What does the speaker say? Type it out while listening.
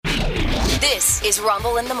This is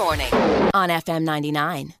Rumble in the Morning on FM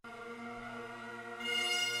 99.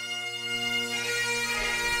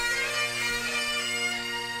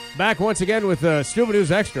 Back once again with Stupid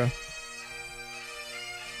News Extra,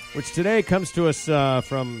 which today comes to us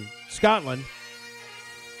from Scotland.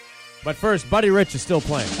 But first, Buddy Rich is still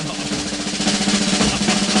playing.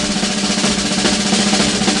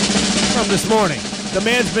 From this morning. The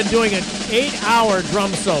man's been doing an 8-hour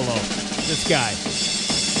drum solo, this guy.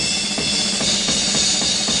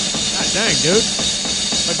 God dang, dude.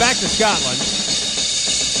 But back to Scotland.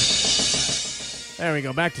 There we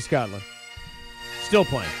go, back to Scotland. Still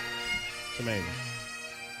playing. It's amazing.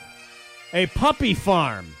 A puppy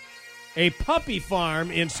farm. A puppy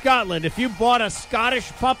farm in Scotland. If you bought a Scottish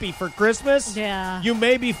puppy for Christmas, you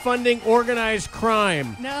may be funding organized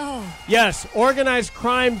crime. No. Yes, organized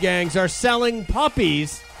crime gangs are selling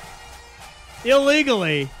puppies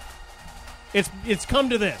illegally. It's come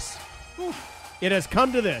to this. It has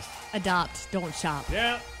come to this. Adopt, don't shop.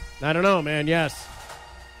 Yeah. I don't know, man. Yes.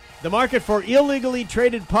 The market for illegally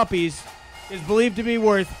traded puppies is believed to be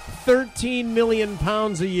worth £13 million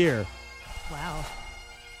a year. Wow.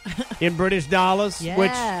 In British dollars, Yeah.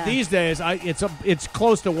 which these days it's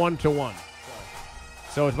close to 1-to-1.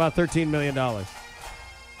 So it's about $13 million.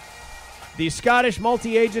 The Scottish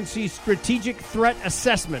Multi-Agency Strategic Threat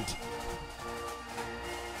Assessment.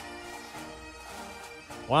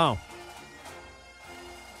 Wow.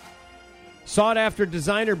 Sought-after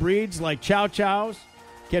designer breeds like Chow Chows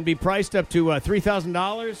can be priced up to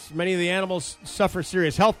 $3,000. Many of the animals suffer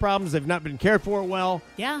serious health problems. They've not been cared for well.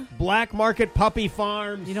 Yeah. Black market puppy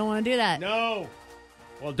farms. You don't want to do that. No.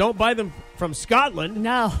 Well, don't buy them from Scotland.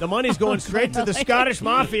 No. The money's going straight to the Scottish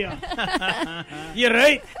Mafia. You're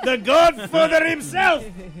right. The Godfather himself.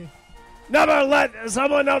 Never let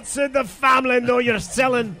someone outside the family know you're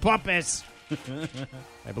selling puppies.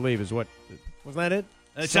 I believe is what. Wasn't that it?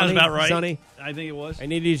 That sounds about right. Sonny? I think it was. I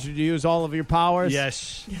need you to use all of your powers.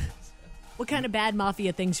 Yes. What kind of bad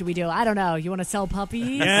mafia things should we do? I don't know. You want to sell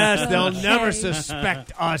puppies? Yes, they'll Okay. never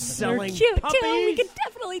suspect us selling They're cute, puppies. too. We can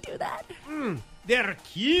definitely do that. They're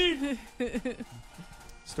cute.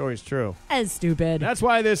 Story's true. As stupid. That's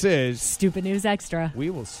why this is Stupid News Extra. We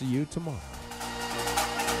will see you tomorrow.